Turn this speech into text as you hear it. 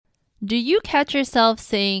Do you catch yourself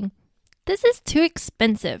saying, "This is too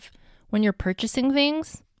expensive," when you're purchasing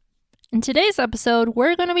things? In today's episode,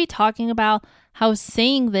 we're going to be talking about how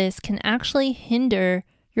saying this can actually hinder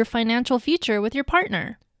your financial future with your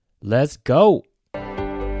partner. Let's go.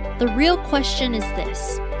 The real question is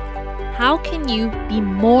this: how can you be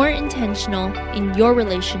more intentional in your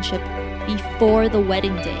relationship before the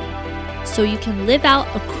wedding day so you can live out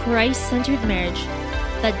a Christ-centered marriage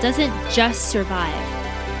that doesn't just survive,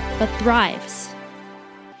 but thrives?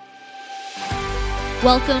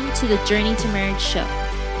 Welcome to the Journey to Marriage show.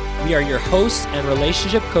 We are your hosts and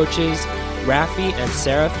relationship coaches, Rafi and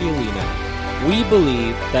Sarah Fiolina. We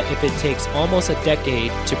believe that if it takes almost a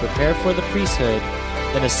decade to prepare for the priesthood,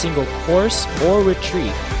 then a single course or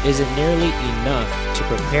retreat isn't nearly enough to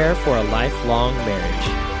prepare for a lifelong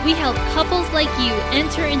marriage. We help couples like you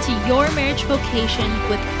enter into your marriage vocation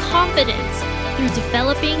with confidence through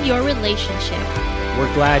developing your relationship.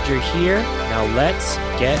 We're glad you're here. Now let's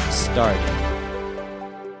get started.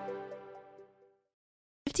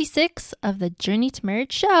 56 of the Journey to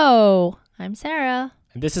Marriage show. I'm Sarah.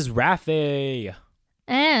 And this is Rafi.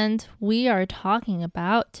 And we are talking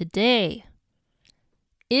about today,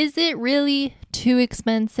 is it really too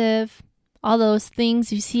expensive? All those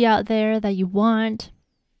things you see out there that you want.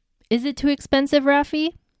 Is it too expensive,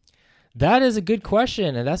 Rafi? That is a good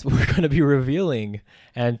question, and that's what we're going to be revealing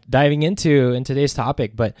and diving into in today's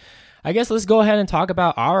topic. But I guess let's go ahead and talk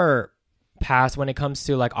about our past when it comes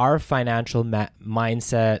to like our financial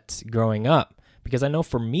mindset growing up. Because I know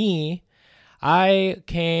for me, I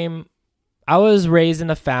was raised in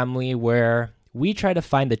a family where we try to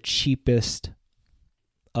find the cheapest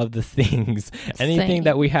of the things. Anything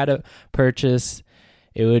that we had to purchase,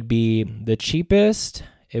 it would be the cheapest.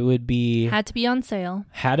 It would be had to be on sale.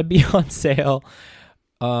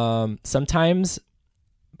 Sometimes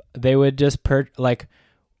they would just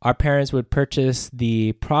our parents would purchase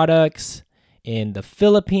the products in the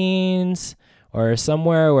Philippines or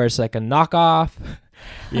somewhere where it's like a knockoff.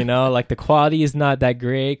 Like the quality is not that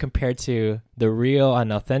great compared to the real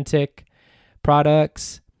and authentic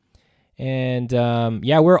products. And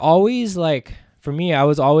we're always for me, I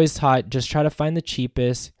was always taught just try to find the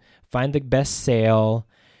cheapest, find the best sale.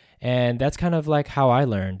 And that's kind of like how I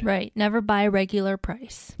learned. Right. Never buy regular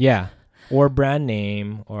price. Yeah. Or brand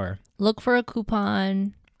name or look for a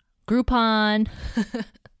coupon, Groupon,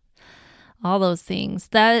 all those things.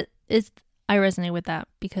 I resonate with that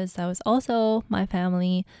because that was also my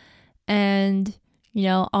family. And,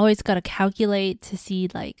 always got to calculate to see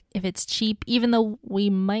if it's cheap, even though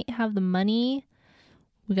we might have the money,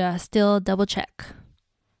 we got to still double check.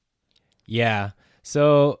 Yeah.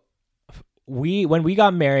 So when we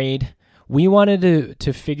got married, we wanted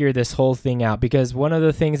to figure this whole thing out because one of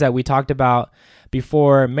the things that we talked about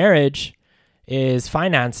before marriage is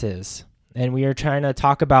finances. And we were trying to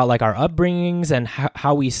talk about our upbringings and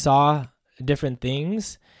how we saw different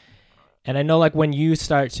things. And I know when you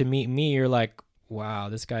start to meet me, you're like, wow,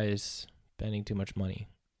 this guy is spending too much money.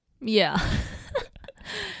 Yeah.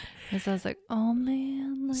 And so I was like, oh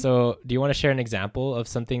man. So do you want to share an example of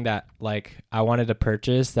something that I wanted to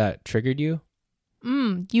purchase that triggered you?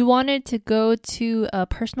 You wanted to go to a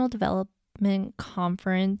personal development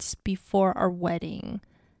conference before our wedding.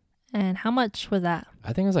 And how much was that?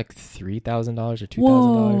 I think it was $3,000 or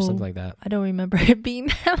 $2,000, something like that. I don't remember it being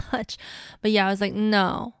that much. But yeah, I was like,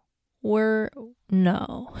 no,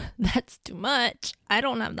 that's too much. I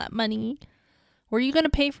don't have that money. Were you going to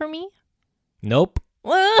pay for me? Nope.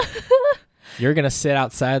 You're going to sit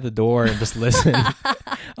outside the door and just listen.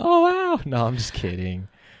 Oh, wow. No, I'm just kidding.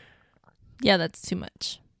 Yeah, that's too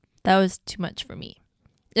much. That was too much for me.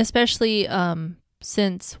 Especially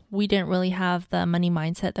since we didn't really have the money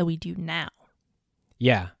mindset that we do now.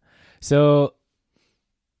 Yeah. So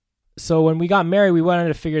when we got married, we wanted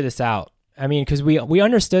to figure this out. I mean, because we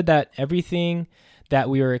understood that everything that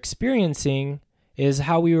we were experiencing is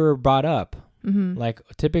how we were brought up. Mm-hmm.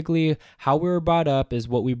 Typically how we were brought up is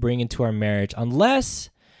what we bring into our marriage, unless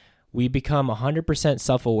we become 100%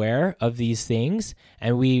 self-aware of these things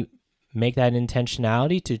and we make that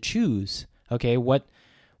intentionality to choose, okay, what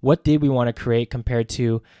did we want to create compared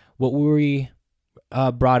to what were we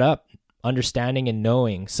brought up understanding and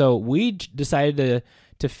knowing. So we decided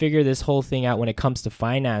to figure this whole thing out when it comes to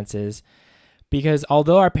finances, because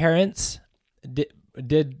although our parents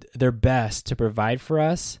did their best to provide for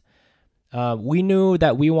us, we knew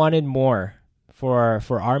that we wanted more for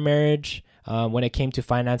our marriage when it came to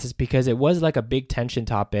finances, because it was a big tension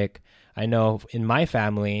topic. I know in my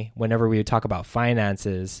family, whenever we would talk about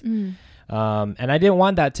finances, and I didn't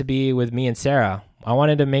want that to be with me and Sarah. I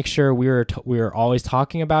wanted to make sure we were always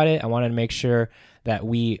talking about it. I wanted to make sure that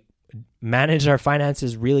we managed our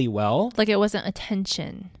finances really well. Like it wasn't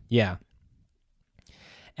attention. Yeah.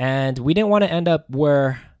 And we didn't want to end up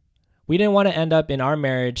in our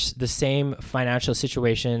marriage the same financial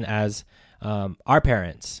situation as our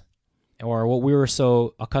parents or what we were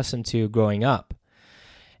so accustomed to growing up.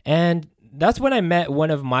 And that's when I met one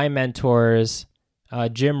of my mentors,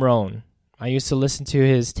 Jim Rohn. I used to listen to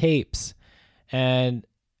his tapes, and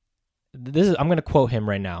I'm going to quote him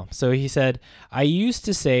right now. So he said, "I used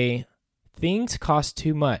to say things cost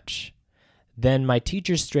too much. Then my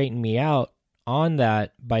teacher straightened me out on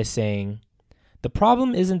that by saying, the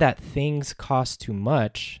problem isn't that things cost too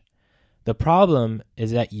much. The problem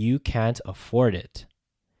is that you can't afford it."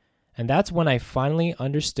 And that's when I finally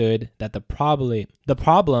understood that the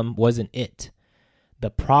problem wasn't it. The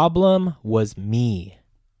problem was me.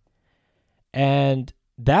 And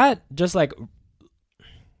that just like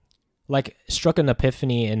struck an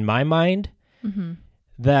epiphany in my mind,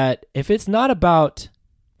 that if it's not about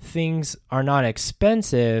things are not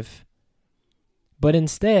expensive, but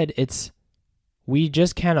instead it's we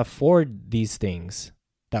just can't afford these things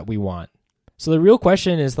that we want. So the real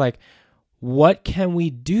question is like, what can we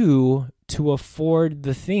do to afford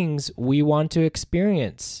the things we want to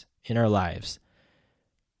experience in our lives?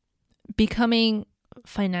 Becoming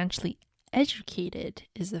financially educated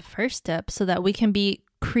is the first step so that we can be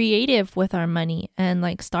creative with our money and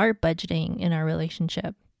like start budgeting in our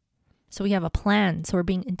relationship. So we have a plan. So we're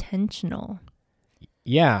being intentional.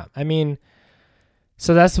 Yeah. I mean,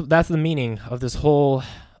 so that's the meaning of this whole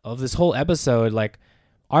episode. Like,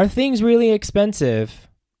 are things really expensive,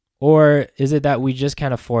 or is it that we just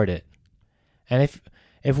can't afford it? And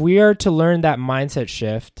if we are to learn that mindset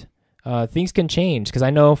shift, things can change. Because I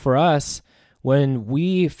know for us, when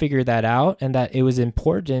we figured that out and that it was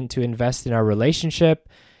important to invest in our relationship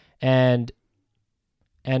and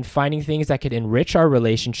finding things that could enrich our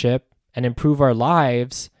relationship and improve our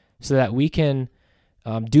lives so that we can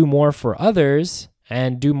do more for others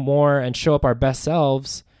and do more and show up our best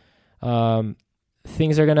selves,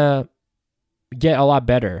 things are going to get a lot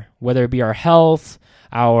better, whether it be our health,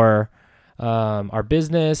 our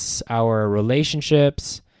business, our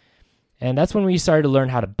relationships. And that's when we started to learn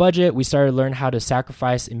how to budget. We started to learn how to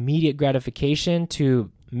sacrifice immediate gratification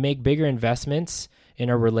to make bigger investments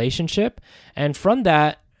in our relationship. And from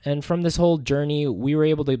that, and from this whole journey, we were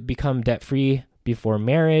able to become debt-free before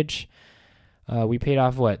marriage. We paid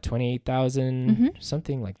off, $28,000,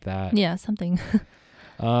 something like that. Yeah, something.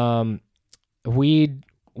 We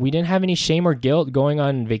didn't have any shame or guilt going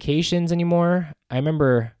on vacations anymore. I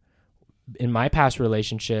remember in my past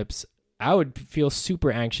relationships, I would feel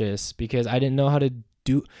super anxious because I didn't know how to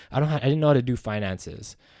do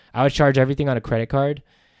finances. I would charge everything on a credit card.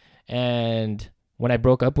 And when I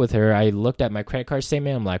broke up with her, I looked at my credit card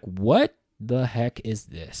statement. I'm like, what the heck is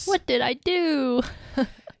this? What did I do?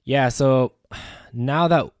 Yeah. So now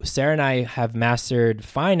that Sarah and I have mastered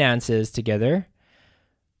finances together,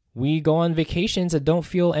 we go on vacations and don't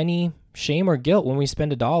feel any shame or guilt when we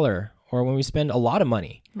spend $1 or when we spend a lot of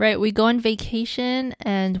money. Right. We go on vacation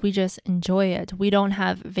and we just enjoy it. We don't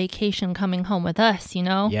have vacation coming home with us, you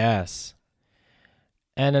know? Yes.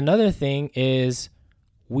 And another thing is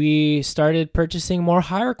we started purchasing more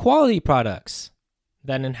higher quality products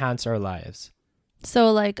that enhance our lives.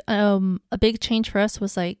 So like a big change for us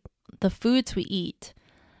was like the foods we eat.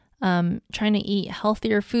 Trying to eat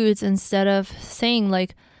healthier foods instead of saying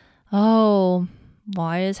like, oh,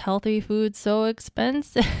 why is healthy food so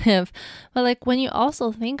expensive? But like when you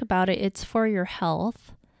also think about it, it's for your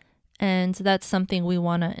health. And that's something we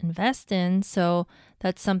want to invest in. So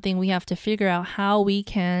that's something we have to figure out how we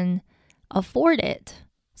can afford it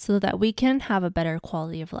so that we can have a better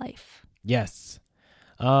quality of life. Yes.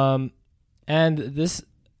 And this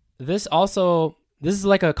is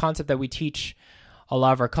like a concept that we teach a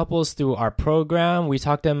lot of our couples through our program. We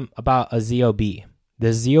talk to them about a ZOB. The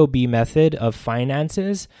ZOB method of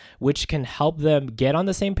finances, which can help them get on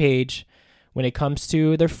the same page when it comes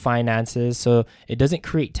to their finances so it doesn't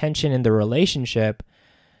create tension in the relationship.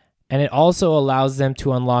 And it also allows them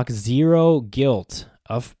to unlock zero guilt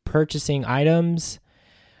of purchasing items,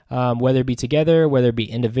 whether it be together, whether it be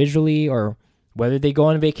individually, or whether they go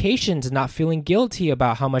on vacations not feeling guilty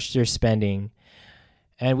about how much they're spending.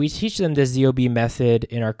 And we teach them the ZOB method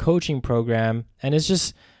in our coaching program, and it's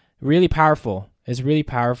just really powerful. It's really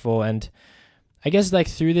powerful. And I guess like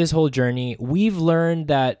through this whole journey, we've learned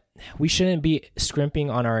that we shouldn't be scrimping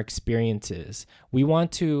on our experiences. We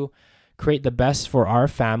want to create the best for our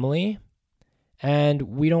family, and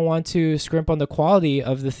we don't want to scrimp on the quality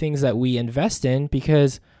of the things that we invest in,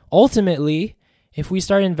 because ultimately, if we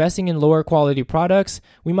start investing in lower quality products,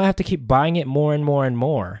 we might have to keep buying it more and more and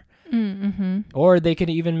more. Or they could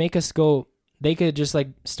even make us go, they could just like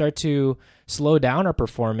start to slow down our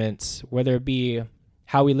performance, whether it be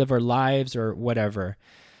how we live our lives or whatever.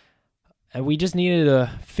 And we just needed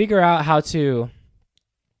to figure out how to,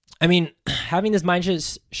 having this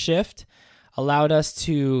mindset shift allowed us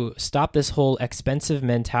to stop this whole expensive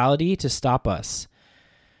mentality, to stop us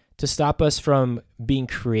from being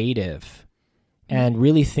creative and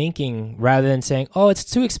really thinking, rather than saying, oh, it's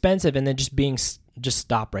too expensive, and then just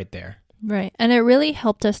stop right there. Right. And it really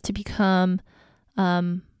helped us to become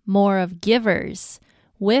more of givers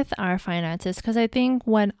with our finances. Because I think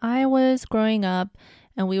when I was growing up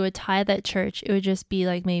and we would tithe at church, it would just be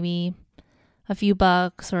like maybe a few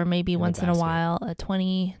bucks, or maybe once in a while a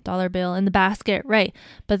 $20 bill in the basket. Right.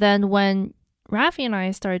 But then when Rafi and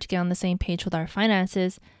I started to get on the same page with our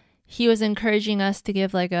finances, he was encouraging us to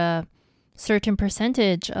give like a certain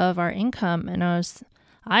percentage of our income. And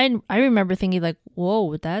I remember thinking like,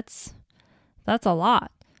 whoa, that's a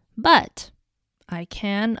lot. But I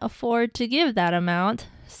can afford to give that amount.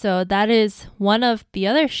 So that is one of the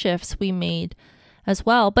other shifts we made as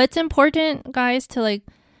well. But it's important, guys, to like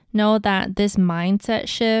know that this mindset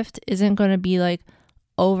shift isn't going to be like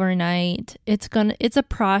overnight. It's a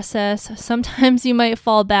process. Sometimes you might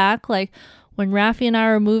fall back. Like when Rafi and I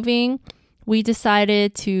were moving, we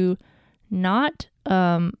decided to not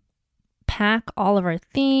pack all of our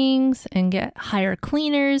things and hire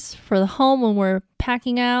cleaners for the home when we're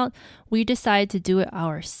packing out. We decided to do it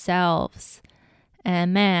ourselves.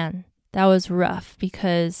 And man, that was rough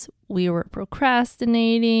because we were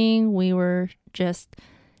procrastinating. We were just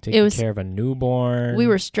taking care of a newborn. We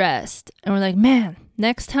were stressed. And we're like, man,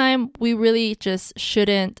 next time we really just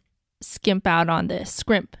shouldn't skimp out on this.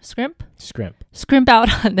 Scrimp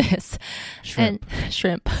out on this. Shrimp.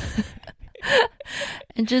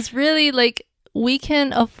 And just really like, we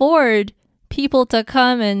can afford people to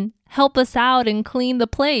come and help us out and clean the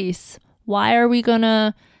place. Why are we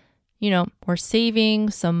gonna, we're saving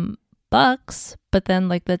some bucks, but then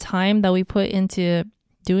like the time that we put into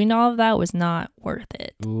doing all of that was not worth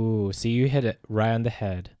it. Ooh, see, you hit it right on the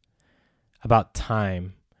head about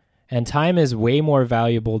time. And time is way more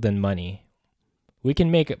valuable than money. We can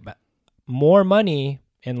make more money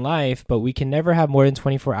in life, but we can never have more than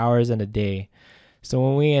 24 hours in a day. So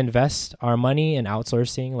when we invest our money in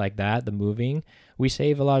outsourcing like that, the moving, we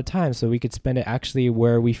save a lot of time, so we could spend it actually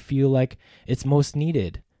where we feel like it's most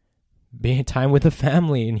needed. Being time with the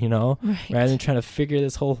family, right. Rather than trying to figure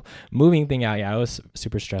this whole moving thing out. Yeah, it was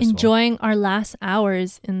super stressful. Enjoying our last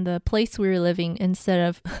hours in the place we were living instead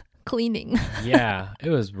of cleaning. Yeah,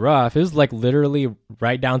 it was rough. It was like literally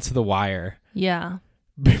right down to the wire. Yeah.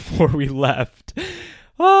 Before we left.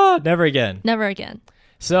 Oh, never again. Never again.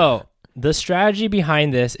 So the strategy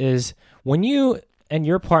behind this is when you and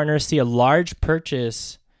your partner see a large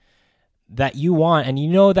purchase that you want and you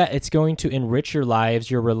know that it's going to enrich your lives,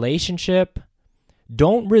 your relationship,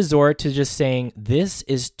 don't resort to just saying, this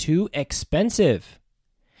is too expensive.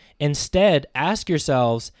 Instead, ask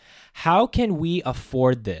yourselves, how can we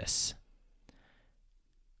afford this?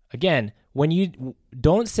 Again, when you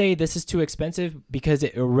don't say this is too expensive, because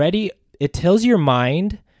it tells your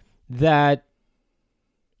mind that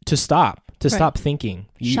to stop thinking.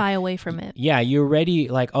 Shy away from it. Yeah, you're already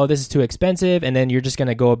like, oh, this is too expensive, and then you're just going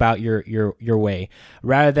to go about your way.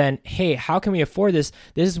 Rather than, hey, how can we afford this?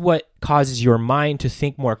 This is what causes your mind to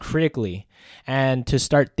think more critically and to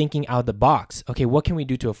start thinking out of the box. Okay, what can we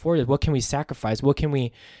do to afford it? What can we sacrifice?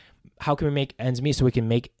 How can we make ends meet so we can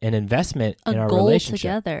make an investment in our relationship?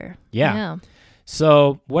 Together. Yeah.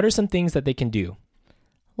 So what are some things that they can do?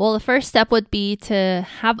 Well, the first step would be to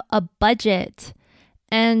have a budget.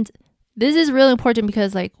 And this is really important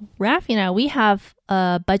because like Rafi and I, we have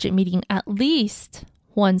a budget meeting at least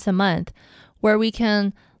once a month where we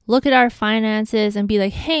can look at our finances and be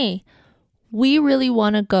like, hey, we really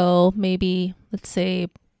want to go maybe, let's say,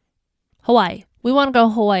 Hawaii. We want to go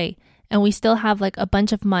Hawaii and we still have like a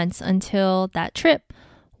bunch of months until that trip.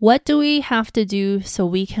 What do we have to do so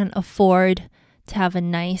we can afford to have a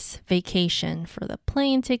nice vacation for the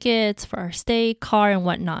plane tickets, for our stay, car, and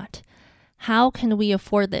whatnot? How can we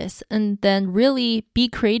afford this? And then really be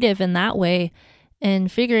creative in that way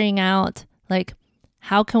and figuring out like,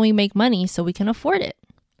 how can we make money so we can afford it?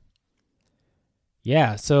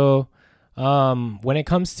 Yeah. So when it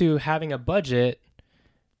comes to having a budget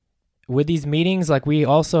with these meetings, like we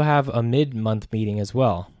also have a mid-month meeting as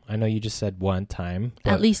well. I know you just said one time.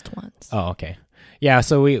 At least once. Oh, okay. Yeah,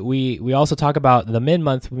 so we also talk about the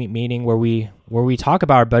mid-month meeting where we talk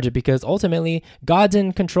about our budget, because ultimately God's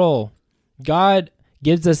in control. God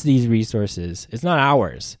gives us these resources. It's not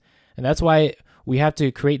ours. And that's why we have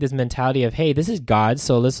to create this mentality of, hey, this is God,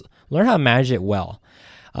 so let's learn how to manage it well.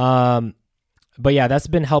 But yeah, that's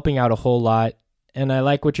been helping out a whole lot. And I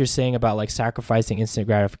like what you're saying about like sacrificing instant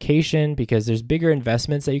gratification, because there's bigger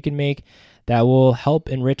investments that you can make that will help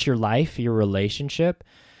enrich your life, your relationship.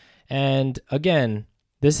 And again,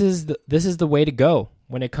 this is the way to go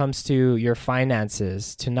when it comes to your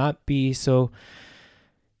finances, to not be so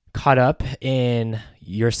caught up in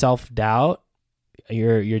your self-doubt,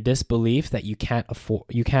 your disbelief that you can't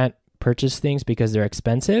purchase things because they're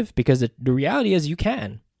expensive, because the reality is you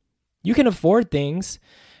can afford things,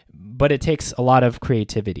 but it takes a lot of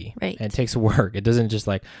creativity, right? And it takes work. It doesn't just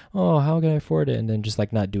like, oh, how can I afford it? And then just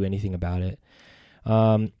like not do anything about it.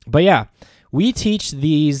 But yeah, we teach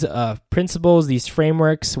these principles, these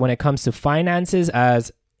frameworks when it comes to finances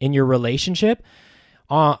as in your relationship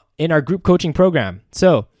in our group coaching program.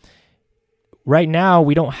 So right now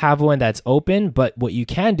we don't have one that's open, but what you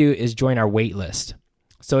can do is join our wait list.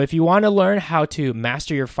 So if you want to learn how to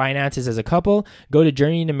master your finances as a couple, go to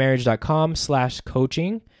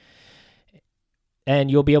journeyintomarriage.com/coaching,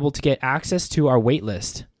 and you'll be able to get access to our wait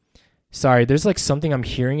list. Sorry, there's like something I'm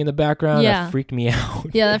hearing in the background that freaked me out.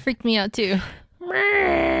 Yeah, that freaked me out too.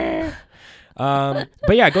 But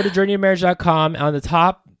yeah, go to journeyintomarriage.com. On the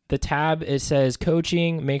top, the tab, it says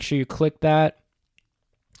coaching. Make sure you click that.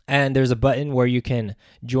 And there's a button where you can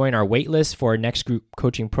join our waitlist for our next group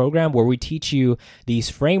coaching program, where we teach you these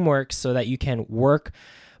frameworks so that you can work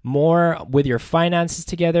more with your finances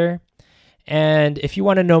together. And if you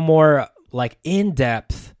want to know more like in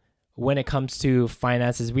depth when it comes to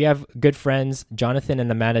finances, we have good friends, Jonathan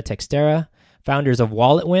and Amanda Textera, founders of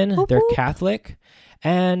WalletWin. They're Catholic,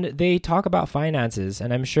 and they talk about finances.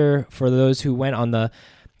 And I'm sure for those who went on the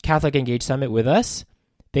Catholic Engage Summit with us,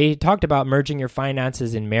 they talked about merging your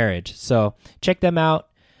finances in marriage. So check them out.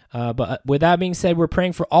 But with that being said, we're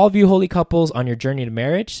praying for all of you holy couples on your journey to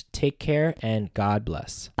marriage. Take care and God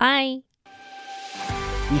bless. Bye.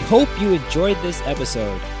 We hope you enjoyed this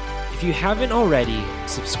episode. If you haven't already,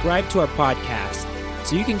 subscribe to our podcast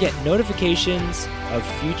so you can get notifications of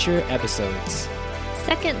future episodes.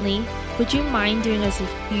 Secondly, would you mind doing us a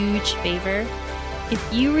huge favor?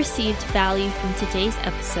 If you received value from today's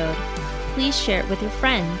episode, please share it with your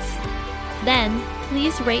friends. Then,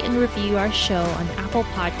 please rate and review our show on Apple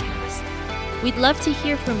Podcasts. We'd love to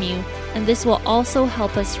hear from you, and this will also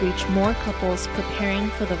help us reach more couples preparing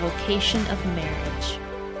for the vocation of marriage.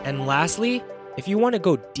 And lastly, if you want to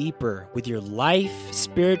go deeper with your life,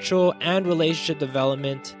 spiritual, and relationship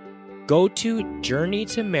development, go to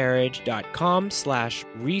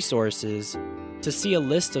journeytomarriage.com/resources to see a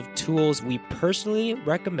list of tools we personally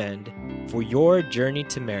recommend for your journey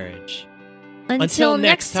to marriage. Until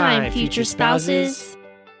next time, future spouses.